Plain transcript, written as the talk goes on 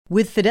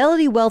With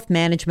Fidelity Wealth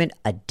Management,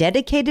 a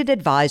dedicated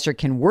advisor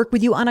can work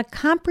with you on a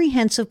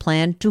comprehensive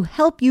plan to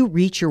help you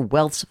reach your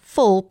wealth's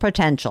full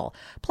potential.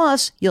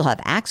 Plus, you'll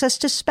have access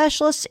to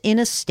specialists in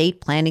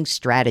estate planning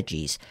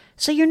strategies.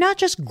 So you're not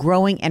just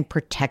growing and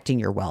protecting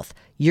your wealth,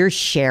 you're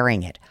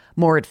sharing it.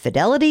 More at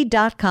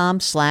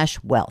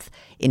fidelity.com/wealth.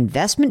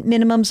 Investment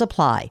minimums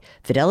apply.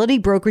 Fidelity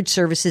Brokerage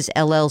Services,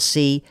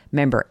 LLC,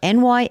 member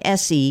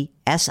NYSE,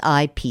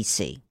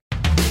 SIPC.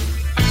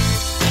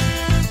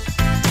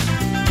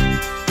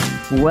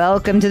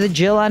 Welcome to the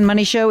Jill on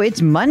Money Show.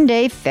 It's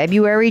Monday,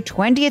 February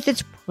 20th.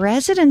 It's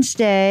President's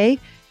Day.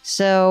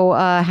 So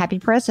happy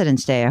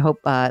President's Day. I hope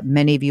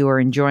many of you are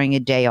enjoying a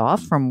day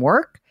off from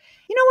work.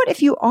 You know what?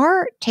 If you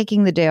are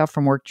taking the day off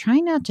from work,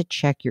 try not to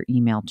check your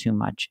email too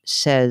much,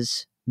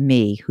 says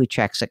me, who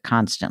checks it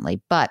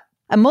constantly. But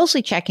I'm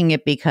mostly checking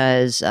it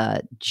because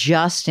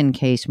just in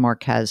case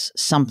Mark has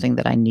something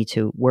that I need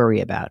to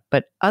worry about.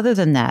 But other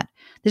than that,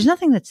 there's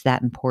nothing that's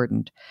that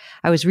important.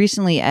 I was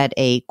recently at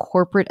a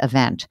corporate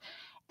event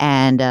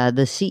and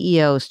the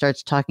CEO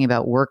starts talking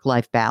about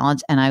work-life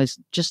balance. And I was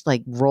just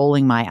like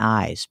rolling my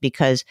eyes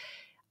because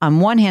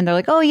on one hand, they're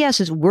like, oh, yes,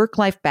 his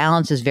work-life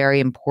balance is very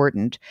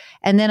important.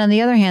 And then on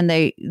the other hand,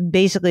 they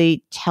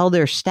basically tell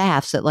their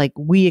staffs that like,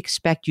 we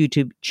expect you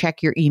to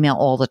check your email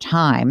all the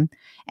time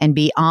and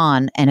be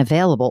on and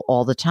available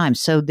all the time.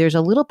 So there's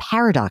a little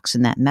paradox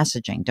in that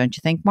messaging. Don't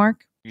you think,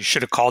 Mark? You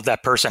should have called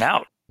that person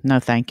out. No,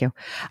 thank you.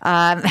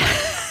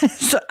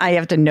 So I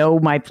have to know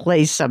my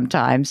place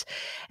sometimes.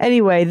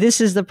 Anyway, this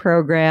is the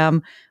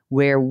program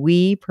where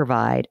we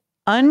provide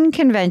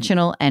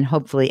unconventional and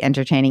hopefully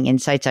entertaining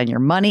insights on your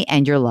money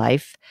and your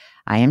life.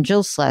 I am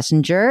Jill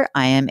Schlesinger.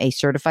 I am a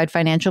certified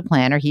financial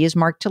planner. He is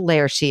Mark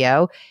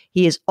Talercio.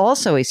 He is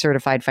also a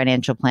certified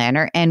financial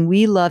planner, and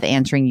we love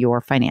answering your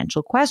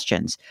financial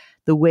questions.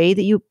 The way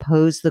that you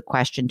pose the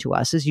question to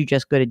us is you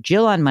just go to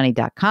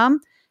jillonmoney.com,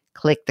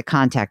 click the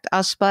Contact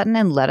Us button,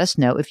 and let us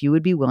know if you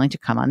would be willing to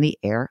come on the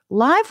air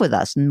live with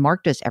us. And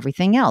Mark does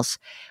everything else.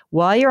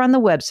 While you're on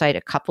the website,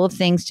 a couple of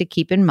things to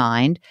keep in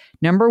mind.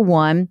 Number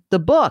one, the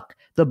book.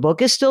 The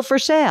book is still for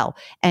sale.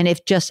 And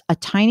if just a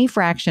tiny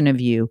fraction of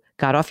you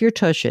got off your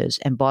tushes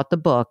and bought the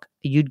book,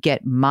 you'd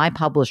get my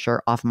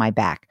publisher off my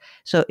back.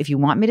 So if you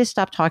want me to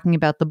stop talking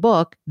about the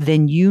book,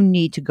 then you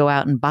need to go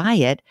out and buy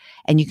it.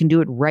 And you can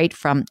do it right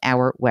from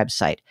our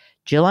website,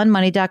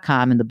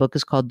 jillonmoney.com. And the book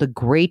is called The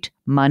Great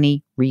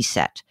Money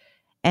Reset.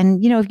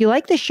 And, you know, if you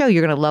like this show,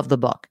 you're going to love the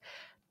book.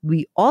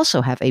 We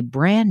also have a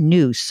brand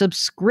new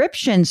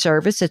subscription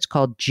service. It's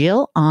called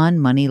Jill on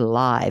Money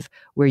Live,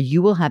 where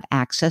you will have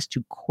access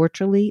to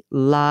quarterly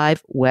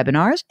live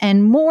webinars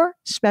and more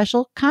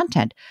special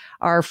content.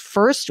 Our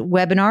first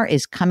webinar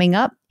is coming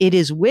up. It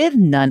is with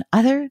none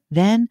other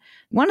than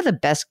one of the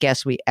best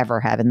guests we ever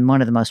have and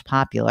one of the most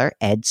popular,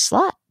 Ed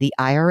Slott, the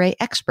IRA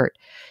expert.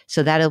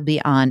 So that'll be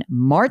on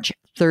March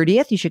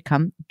 30th. You should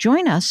come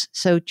join us.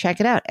 So check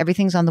it out.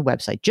 Everything's on the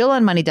website,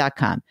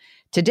 jillonmoney.com.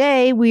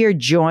 Today, we are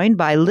joined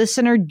by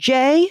listener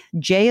Jay.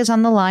 Jay is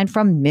on the line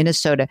from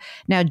Minnesota.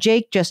 Now,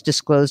 Jake just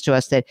disclosed to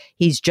us that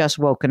he's just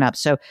woken up.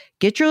 So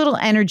get your little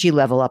energy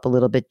level up a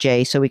little bit,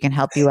 Jay, so we can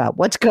help you out.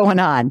 What's going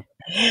on?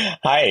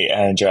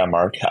 Hi, Joe and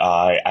Mark.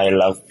 I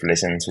love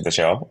listening to the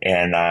show.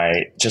 And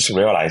I just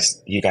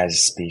realized you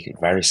guys speak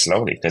very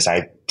slowly because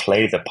I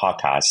play the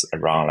podcast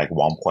around like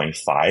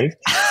 1.5.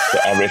 So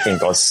everything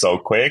goes so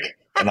quick.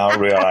 And I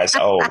realized,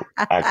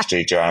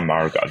 actually, Joe and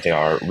Mark, they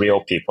are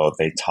real people.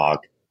 They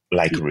talk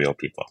like real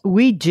people.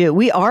 We do.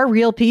 We are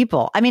real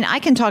people. I mean, I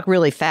can talk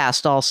really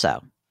fast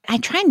also. I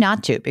try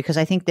not to because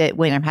I think that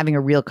when I'm having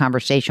a real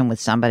conversation with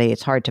somebody,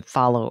 it's hard to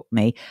follow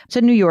me. It's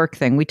a New York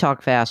thing. We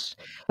talk fast.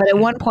 But at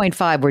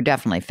 1.5, we're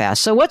definitely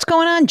fast. So what's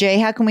going on, Jay?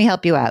 How can we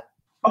help you out?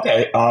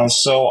 Okay.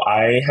 So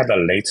I had a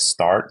late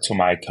start to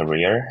my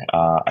career.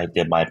 I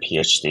did my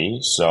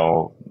PhD.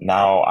 So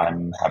now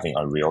I'm having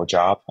a real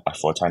job, a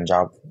full-time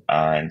job,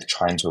 and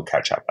trying to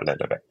catch up a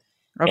little bit.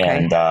 Okay.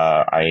 And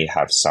I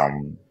have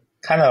some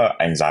kind of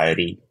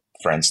anxiety,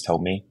 friends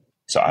told me.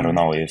 So I don't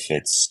know if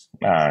it's,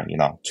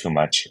 too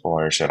much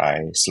or should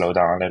I slow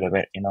down a little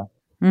bit,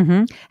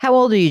 Mm-hmm. How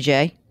old are you,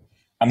 Jay?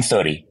 I'm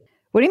 30.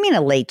 What do you mean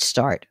a late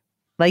start?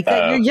 Like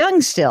that you're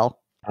young still.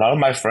 A lot of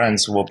my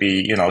friends will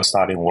be,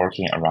 starting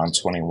working around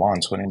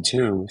 21,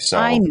 22. So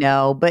I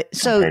know, but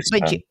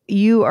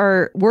you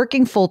are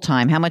working full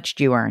time. How much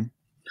do you earn?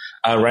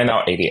 Right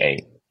now,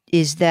 88.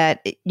 Is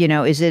that,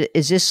 is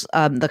this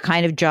the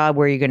kind of job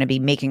where you're going to be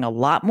making a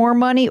lot more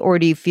money, or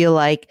do you feel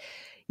like,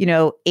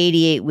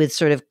 88 with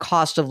sort of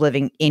cost of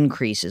living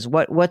increases?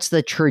 What's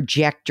the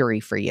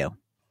trajectory for you?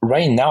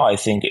 Right now, I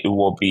think it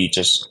will be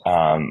just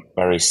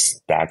very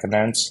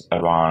stagnant,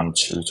 around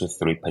 2 to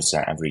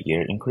 3% every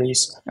year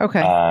increase.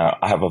 Okay.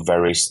 I have a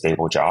very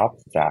stable job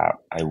that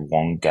I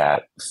won't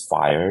get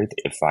fired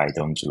if I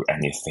don't do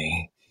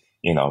anything,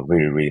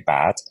 really, really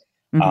bad.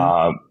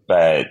 Mm-hmm.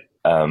 But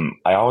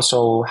I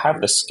also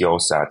have the skill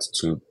set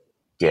to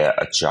get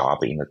a job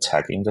in the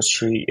tech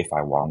industry if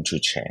I want to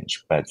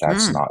change, but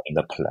that's not in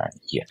the plan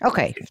yet.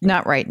 Okay,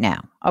 not right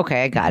now.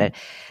 Okay, I got it.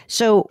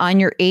 So on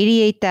your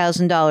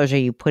 $88,000, are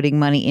you putting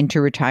money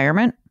into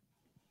retirement?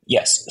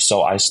 Yes.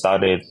 So I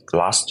started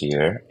last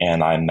year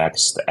and I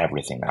maxed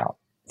everything out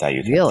that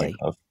you can think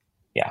of.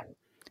 Yeah.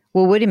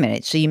 Well, wait a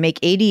minute. So you make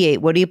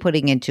 88. What are you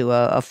putting into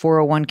a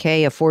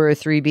 401k, a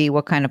 403b?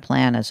 What kind of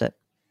plan is it?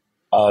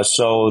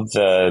 So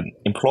the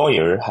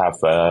employer have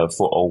a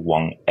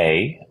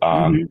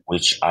 401a,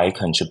 which I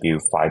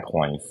contribute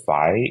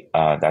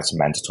 5.5. That's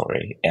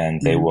mandatory, and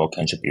they will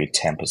contribute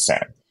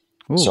 10%.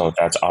 Ooh. So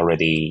that's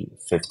already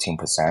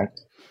 15%.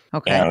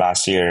 Okay. And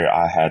last year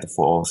I had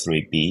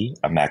 403b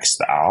maxed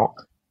out,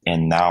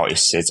 and now it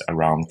sits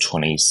around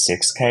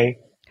 26K.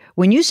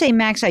 When you say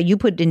max out, you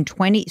put in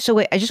 20. So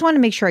wait, I just want to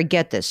make sure I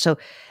get this. So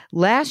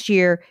last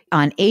year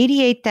on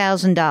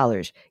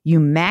 $88,000, you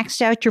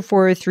maxed out your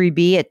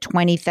 403b at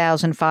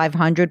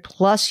 $20,500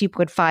 plus you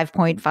put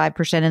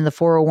 5.5% in the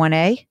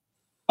 401a?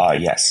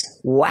 Yes.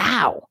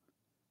 Wow.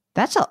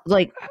 That's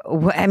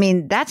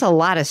that's a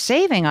lot of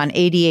saving on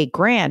 88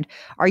 grand.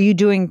 Are you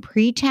doing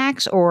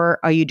pre-tax or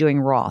are you doing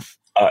Roth?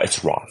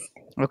 It's Roth.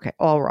 Okay.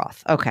 All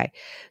Roth. Okay.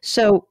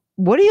 So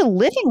what are you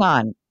living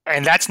on?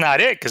 And that's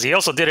not it, because he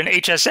also did an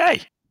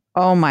HSA.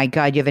 Oh my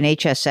God. You have an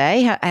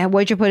HSA?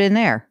 What'd you put in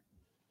there?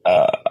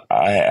 I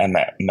am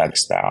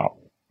maxed out.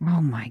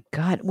 Oh my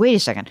God. Wait a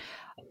second.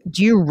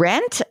 Do you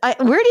rent?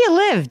 Where do you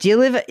live? Do you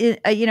live in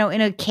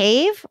a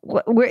cave?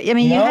 You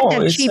have to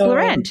have cheap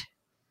rent.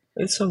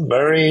 It's a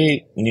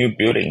very new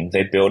building.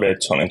 They built it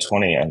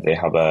 2020 and they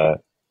have a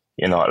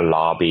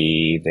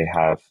lobby. They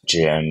have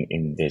gym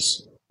in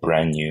this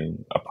brand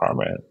new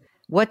apartment.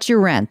 What's your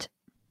rent?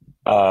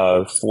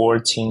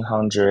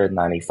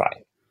 $1,495.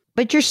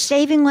 But you're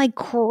saving like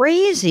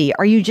crazy.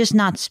 Are you just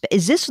not?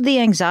 Is this the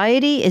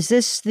anxiety? Is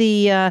this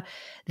the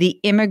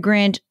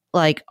immigrant?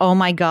 Like, oh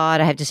my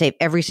God, I have to save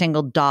every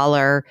single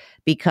dollar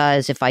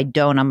because if I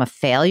don't, I'm a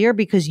failure.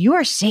 Because you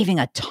are saving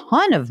a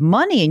ton of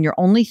money and you're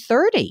only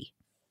 30.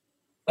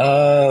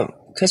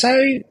 Because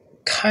I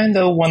kind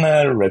of want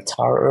to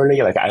retire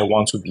early. Like, I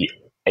want to be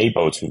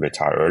able to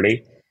retire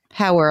early.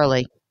 How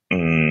early?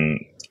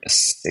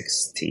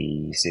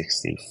 60,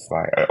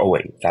 65. Oh,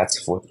 wait,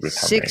 that's for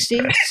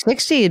retirement.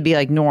 60 would be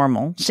like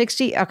normal.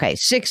 60, okay,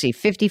 60,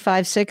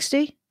 55,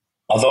 60?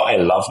 Although I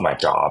love my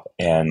job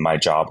and my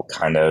job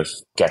kind of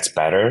gets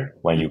better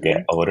when you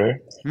get older.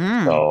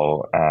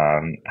 So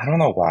I don't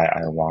know why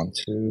I want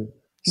to.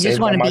 You just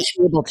want to be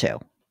able to.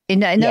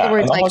 In other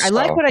words, like, I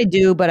like what I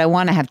do, but I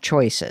want to have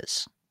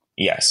choices.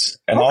 Yes.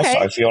 And also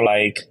I feel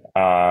like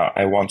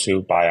I want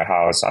to buy a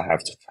house. I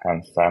have to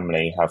have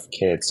family, have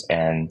kids.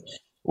 And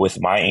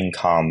with my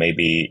income,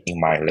 maybe in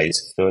my late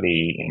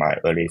 30, in my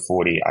early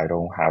 40, I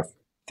don't have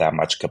that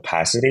much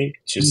capacity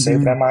to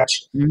save that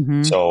much.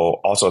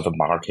 So also the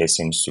market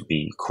seems to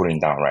be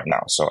cooling down right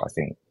now. So I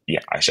think,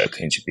 I should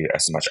contribute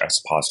as much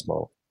as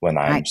possible when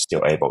I'm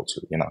still able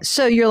to,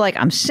 So you're like,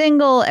 I'm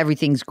single,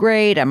 everything's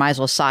great. I might as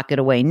well sock it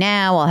away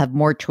now. I'll have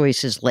more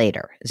choices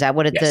later. Is that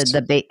what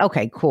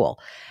okay, cool.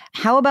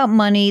 How about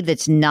money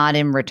that's not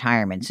in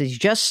retirement? So you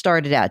just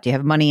started out. Do you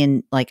have money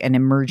in like an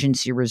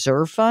emergency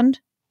reserve fund?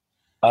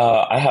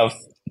 I have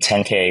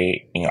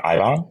 10K in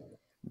IBAN.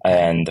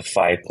 And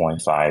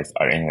 5.5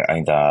 are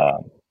in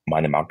the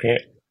money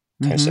market,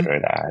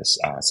 considered as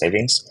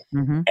savings.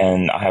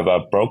 And I have a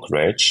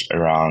brokerage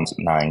around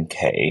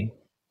 9K.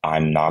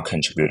 I'm not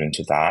contributing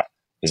to that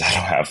because I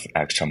don't have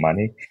extra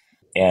money.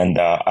 And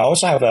I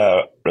also have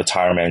a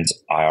retirement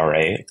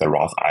IRA, the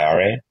Roth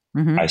IRA.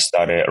 I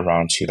started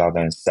around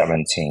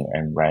 2017,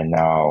 and right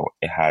now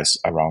it has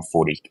around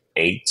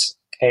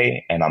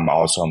 48K, and I'm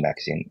also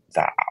maxing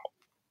that out.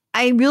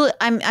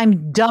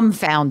 I'm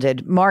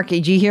dumbfounded. Mark,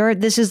 did you hear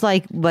it? This is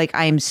like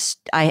I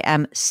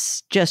am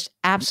just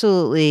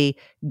absolutely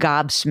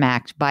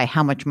gobsmacked by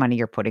how much money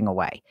you're putting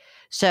away.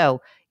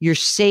 So you're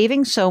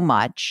saving so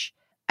much.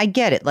 I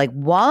get it. Like,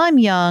 while I'm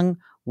young,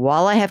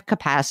 while I have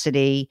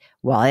capacity,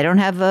 while I don't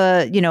have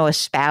a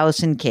spouse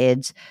and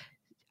kids,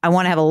 I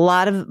want to have a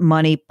lot of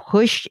money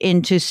pushed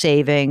into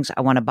savings.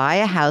 I want to buy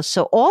a house.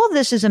 So all of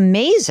this is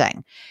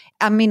amazing.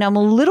 I mean, I'm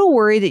a little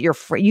worried that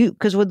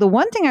because with the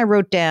one thing I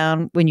wrote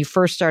down when you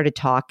first started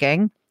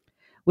talking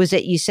was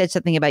that you said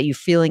something about you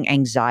feeling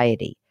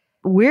anxiety.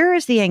 Where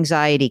is the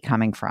anxiety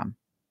coming from?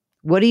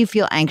 What do you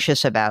feel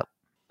anxious about?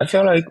 I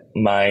feel like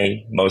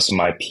most of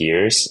my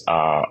peers,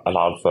 a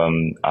lot of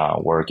them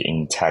work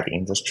in tech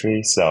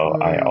industry. So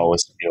I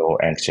always feel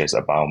anxious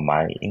about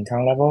my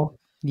income level.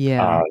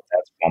 Yeah.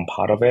 That's one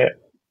part of it.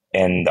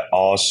 And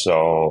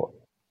also,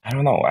 I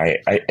don't know, I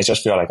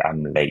just feel like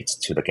I'm late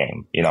to the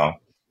game,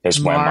 Because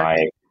when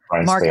my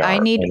friends, Mark, I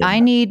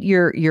need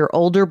your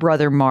older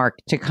brother Mark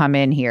to come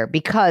in here,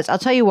 because I'll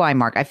tell you why,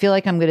 Mark. I feel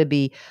like I'm going to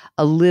be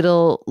a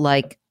little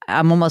like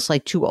I'm almost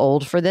like too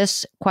old for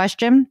this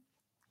question.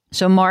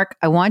 So, Mark,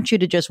 I want you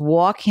to just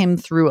walk him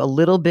through a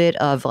little bit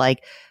of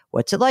like,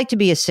 what's it like to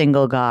be a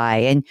single guy?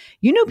 And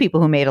you know people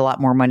who made a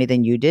lot more money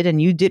than you did,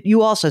 and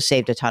you also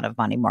saved a ton of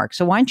money, Mark.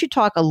 So why don't you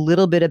talk a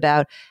little bit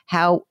about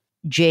how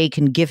Jay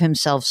can give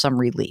himself some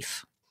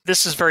relief.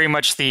 This is very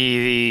much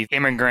the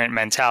immigrant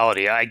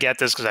mentality. I get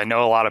this because I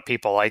know a lot of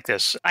people like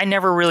this. I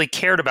never really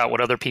cared about what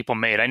other people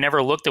made. I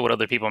never looked at what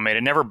other people made.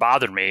 It never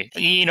bothered me.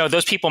 You know,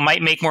 those people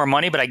might make more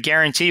money, but I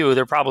guarantee you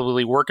they're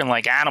probably working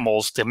like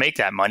animals to make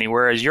that money,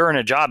 whereas you're in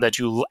a job that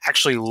you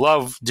actually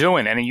love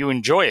doing and you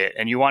enjoy it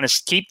and you want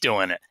to keep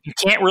doing it. You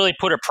can't really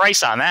put a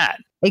price on that.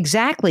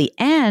 Exactly.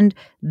 And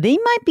they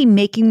might be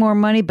making more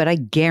money, but I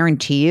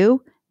guarantee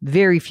you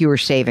very few are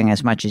saving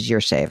as much as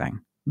you're saving.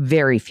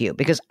 Very few,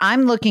 because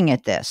I'm looking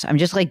at this. I'm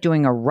just like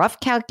doing a rough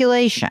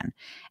calculation.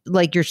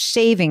 Like you're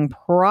saving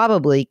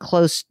probably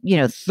close,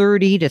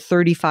 30 to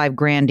 35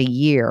 grand a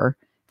year,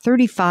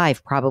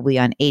 35 probably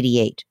on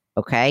 88.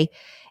 Okay.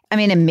 I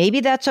mean, and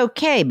maybe that's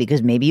okay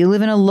because maybe you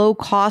live in a low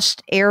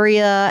cost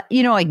area,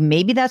 like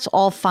maybe that's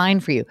all fine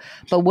for you.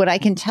 But what I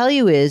can tell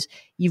you is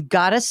you've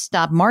got to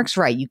stop. Mark's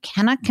right. You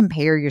cannot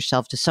compare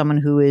yourself to someone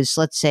who is,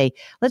 let's say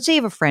you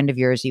have a friend of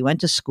yours, you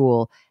went to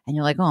school and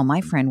you're like, oh,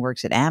 my friend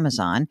works at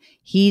Amazon.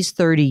 He's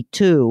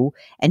 32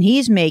 and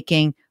he's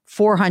making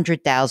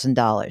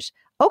 $400,000.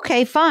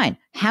 Okay, fine.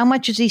 How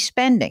much is he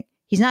spending?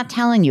 He's not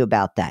telling you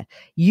about that.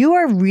 You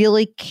are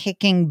really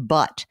kicking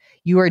butt.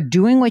 You are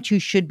doing what you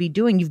should be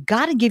doing. You've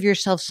got to give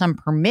yourself some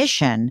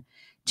permission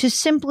to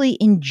simply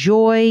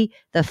enjoy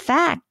the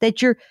fact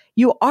that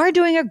you are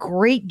doing a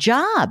great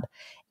job.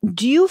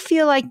 Do you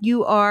feel like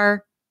you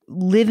are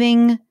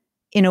living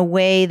in a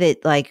way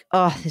that like,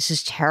 oh, this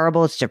is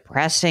terrible, it's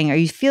depressing? Are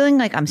you feeling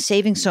like I'm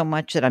saving so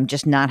much that I'm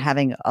just not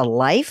having a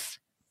life?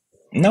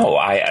 No,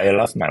 I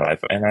love my life.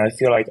 And I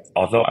feel like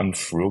although I'm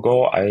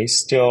frugal, I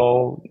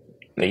still,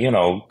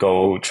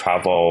 go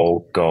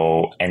travel,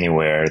 go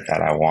anywhere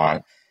that I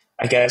want.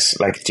 I guess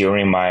like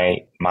during my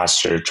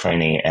master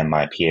training and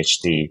my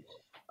PhD,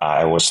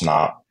 I was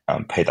not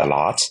paid a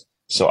lot.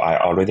 So I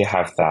already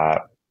have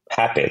that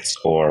habits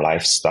or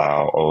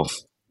lifestyle of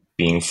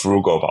being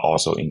frugal, but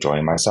also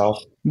enjoying myself.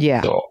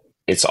 Yeah. So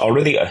it's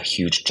already a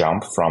huge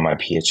jump from my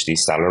PhD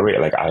salary.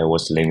 Like I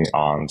was living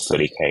on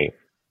 30K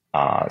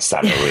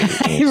salary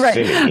in right.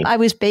 Philly. I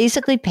was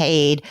basically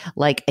paid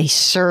like a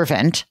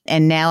servant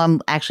and now I'm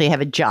actually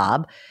have a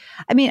job.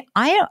 I mean,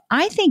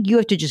 I think you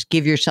have to just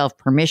give yourself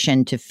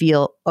permission to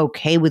feel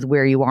okay with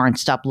where you are and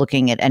stop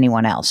looking at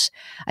anyone else.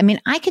 I mean,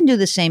 I can do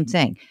the same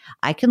thing.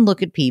 I can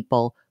look at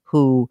people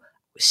who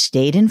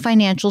stayed in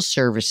financial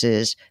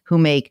services, who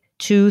make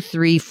 2,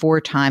 3, 4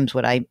 times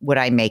what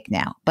I make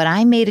now. But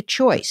I made a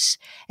choice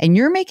and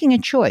you're making a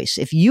choice.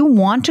 If you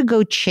want to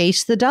go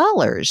chase the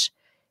dollars,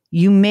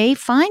 you may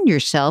find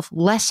yourself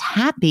less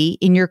happy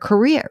in your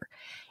career.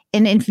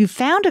 And if you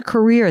found a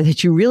career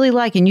that you really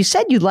like, and you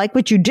said you like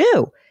what you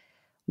do,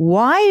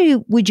 why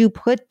would you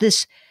put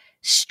this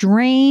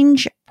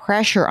strange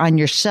pressure on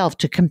yourself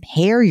to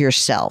compare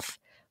yourself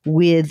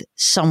with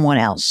someone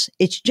else?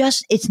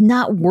 It's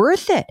not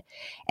worth it.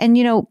 And,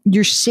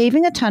 you're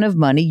saving a ton of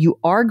money. You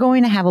are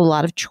going to have a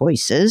lot of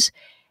choices.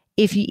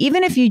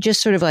 Even if you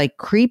just sort of like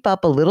creep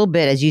up a little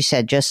bit, as you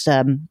said, just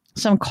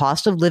some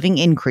cost of living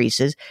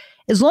increases,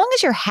 as long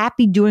as you're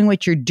happy doing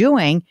what you're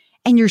doing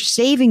and you're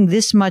saving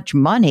this much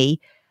money,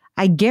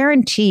 I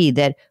guarantee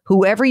that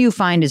whoever you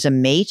find as a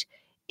mate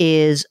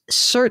is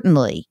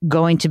certainly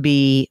going to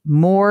be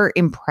more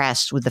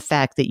impressed with the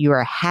fact that you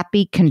are a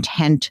happy,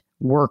 content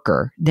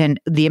worker than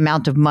the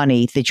amount of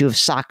money that you have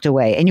socked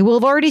away. And you will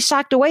have already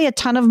socked away a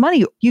ton of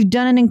money. You've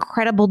done an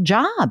incredible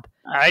job.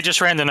 I just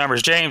ran the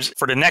numbers, James,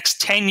 for the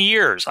next 10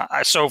 years.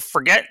 So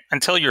forget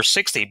until you're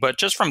 60, but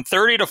just from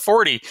 30 to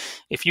 40,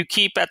 if you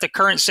keep at the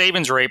current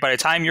savings rate, by the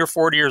time you're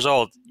 40 years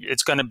old,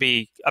 it's going to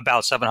be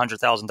about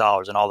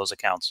 $700,000 in all those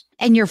accounts.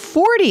 And you're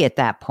 40 at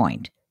that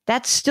point.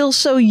 That's still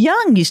so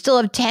young. You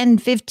still have 10,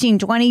 15,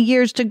 20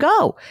 years to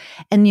go.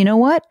 And you know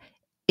what?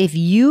 If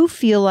you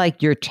feel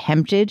like you're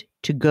tempted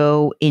to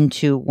go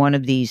into one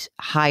of these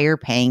higher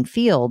paying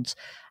fields,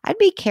 I'd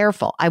be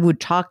careful. I would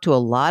talk to a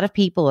lot of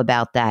people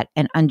about that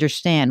and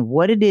understand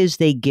what it is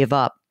they give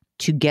up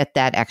to get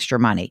that extra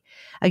money.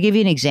 I'll give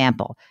you an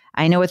example.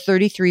 I know a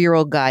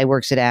 33-year-old guy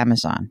works at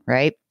Amazon,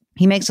 right?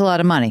 He makes a lot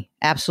of money.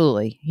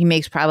 Absolutely. He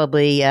makes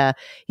probably,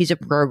 he's a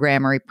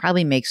programmer. He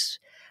probably makes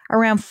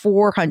around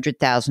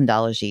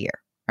 $400,000 a year.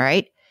 All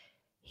right.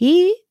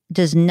 He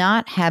does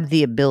not have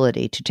the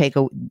ability to take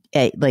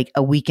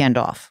a weekend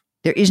off.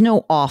 There is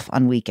no off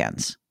on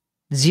weekends.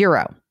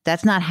 Zero.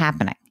 That's not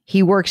happening.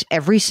 He works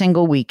every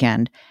single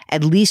weekend,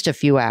 at least a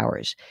few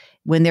hours.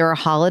 When there are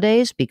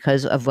holidays,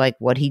 because of like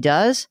what he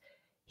does,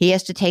 he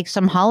has to take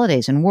some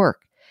holidays and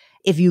work.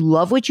 If you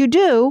love what you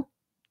do,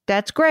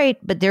 that's great,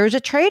 but there's a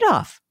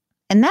trade-off.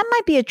 And that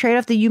might be a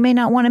trade-off that you may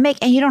not want to make.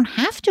 And you don't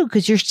have to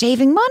because you're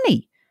saving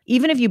money.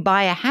 Even if you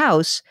buy a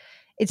house,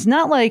 it's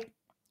not like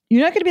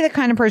you're not going to be the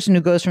kind of person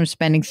who goes from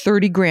spending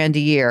 30 grand a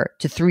year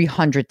to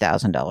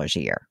 $300,000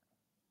 a year.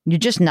 You're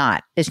just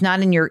not. It's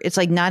not in your, it's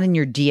like not in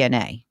your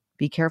DNA.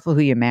 Be careful who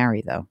you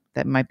marry, though.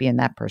 That might be in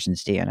that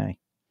person's DNA.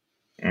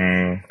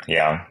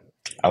 Yeah,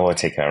 I will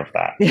take care of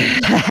that.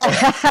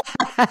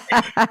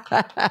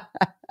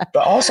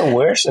 But also,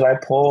 where should I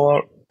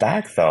pull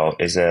back though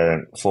is a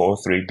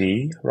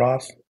 403b,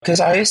 Roth?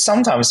 Because I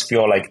sometimes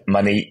feel like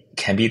money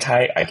can be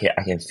tight. I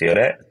can feel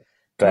it,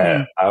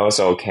 but I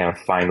also can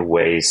find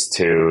ways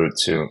to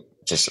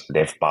just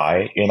live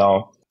by,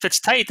 If it's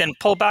tight, then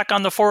pull back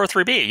on the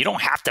 403b. You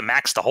don't have to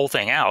max the whole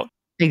thing out.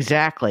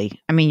 Exactly.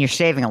 I mean, you're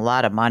saving a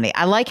lot of money.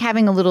 I like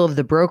having a little of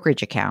the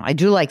brokerage account. I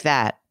do like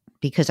that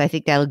because I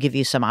think that'll give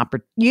you some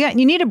opportunity.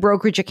 You need a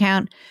brokerage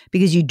account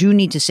because you do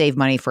need to save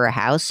money for a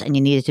house and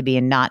you need it to be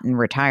not in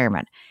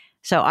retirement.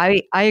 So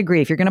I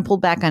agree. If you're going to pull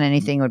back on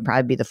anything, it would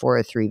probably be the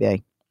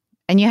 403b.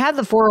 And you have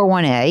the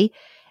 401a.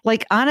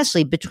 Like,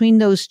 honestly, between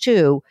those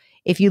two,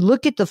 if you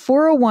look at the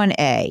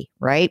 401a,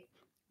 right,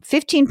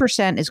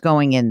 15% is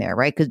going in there,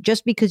 right?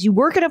 Because you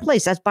work at a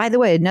place. That's, by the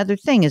way, another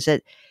thing is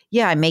that,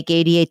 yeah, I make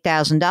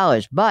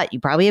 $88,000, but you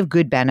probably have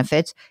good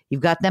benefits.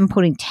 You've got them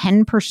putting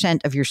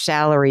 10% of your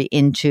salary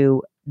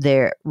into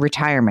their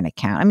retirement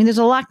account. I mean, there's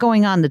a lot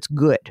going on that's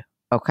good,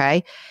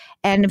 okay?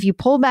 And if you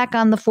pull back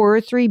on the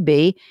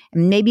 403b,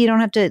 maybe you don't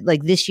have to,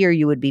 like this year,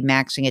 you would be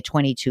maxing at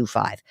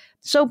 22.5.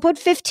 So put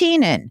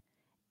 15 in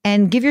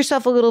and give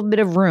yourself a little bit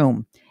of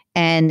room.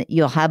 And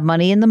you'll have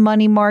money in the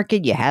money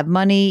market. You have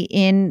money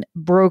in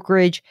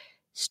brokerage.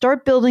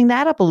 Start building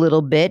that up a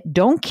little bit.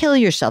 Don't kill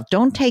yourself.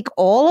 Don't take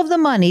all of the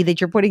money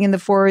that you're putting in the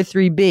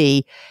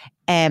 403b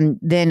and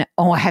then,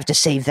 I have to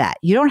save that.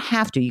 You don't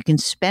have to. You can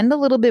spend a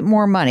little bit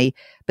more money,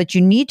 but you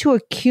need to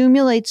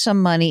accumulate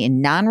some money in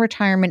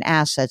non-retirement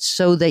assets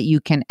so that you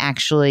can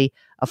actually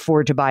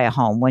afford to buy a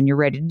home when you're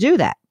ready to do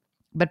that.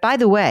 But by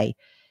the way,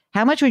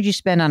 how much would you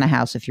spend on a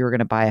house if you were going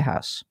to buy a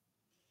house?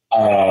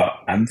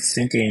 I'm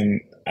thinking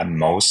at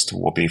most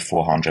will be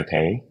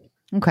 400K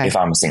if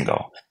I'm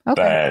single.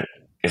 Okay. But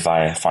if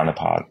I find a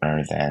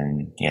partner,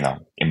 then,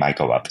 it might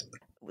go up.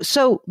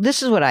 So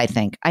this is what I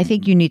think. I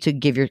think you need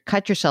to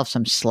cut yourself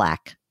some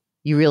slack.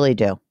 You really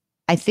do.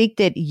 I think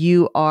that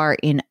you are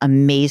in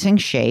amazing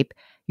shape.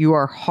 You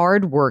are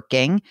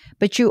hardworking,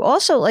 but you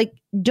also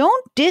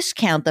don't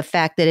discount the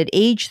fact that at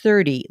age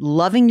 30,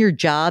 loving your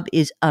job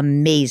is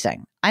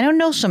amazing. I don't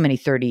know so many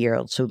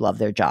 30-year-olds who love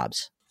their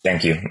jobs.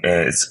 Thank you.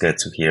 It's good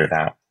to hear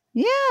that.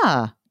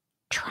 Yeah.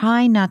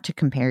 Try not to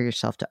compare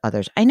yourself to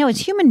others. I know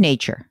it's human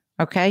nature,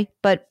 okay?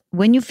 But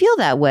when you feel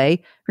that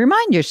way,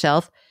 remind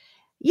yourself,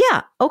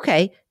 yeah,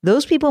 okay,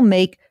 those people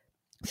make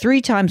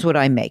 3 times what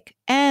I make.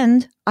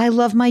 And I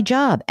love my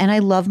job and I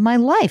love my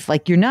life.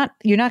 Like you're not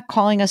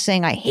calling us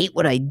saying, I hate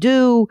what I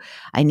do.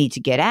 I need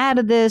to get out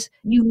of this.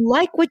 You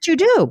like what you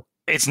do.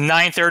 It's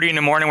 9:30 in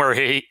the morning where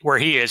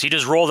he is. He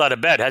just rolled out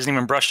of bed, hasn't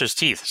even brushed his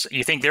teeth. So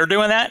you think they're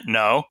doing that?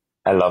 No.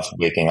 I love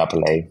waking up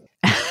late.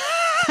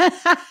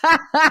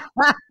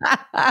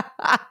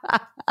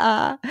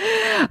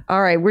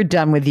 All right, we're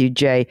done with you,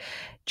 Jay.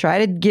 Try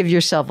to give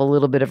yourself a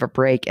little bit of a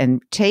break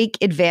and take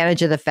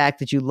advantage of the fact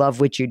that you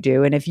love what you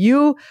do. And if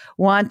you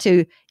want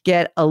to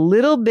get a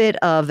little bit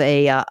of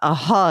a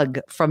hug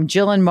from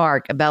Jill and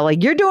Mark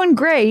about you're doing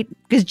great,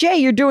 because Jay,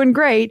 you're doing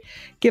great,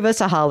 give us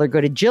a holler.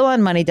 Go to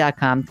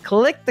JillOnMoney.com,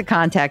 click the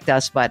contact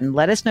us button.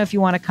 Let us know if you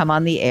want to come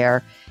on the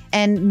air.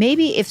 And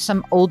maybe if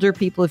some older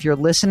people, if you're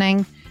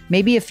listening,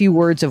 maybe a few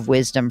words of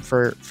wisdom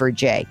for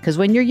Jay. Because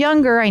when you're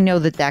younger, I know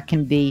that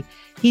can be,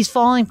 he's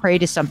falling prey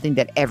to something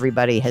that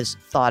everybody has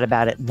thought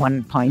about at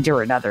one point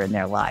or another in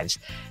their lives.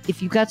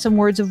 If you've got some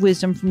words of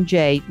wisdom from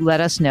Jay, let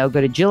us know.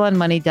 Go to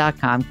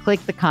JillOnMoney.com,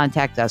 click the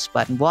contact us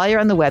button. While you're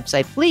on the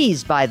website,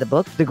 please buy the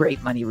book, The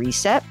Great Money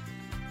Reset.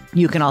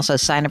 You can also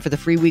sign up for the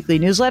free weekly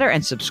newsletter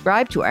and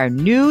subscribe to our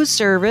new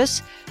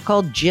service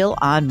called Jill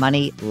on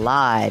Money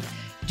Live.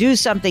 Do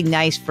something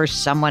nice for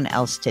someone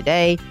else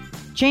today.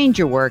 Change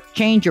your work,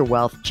 change your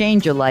wealth,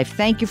 change your life.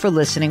 Thank you for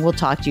listening. We'll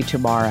talk to you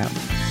tomorrow.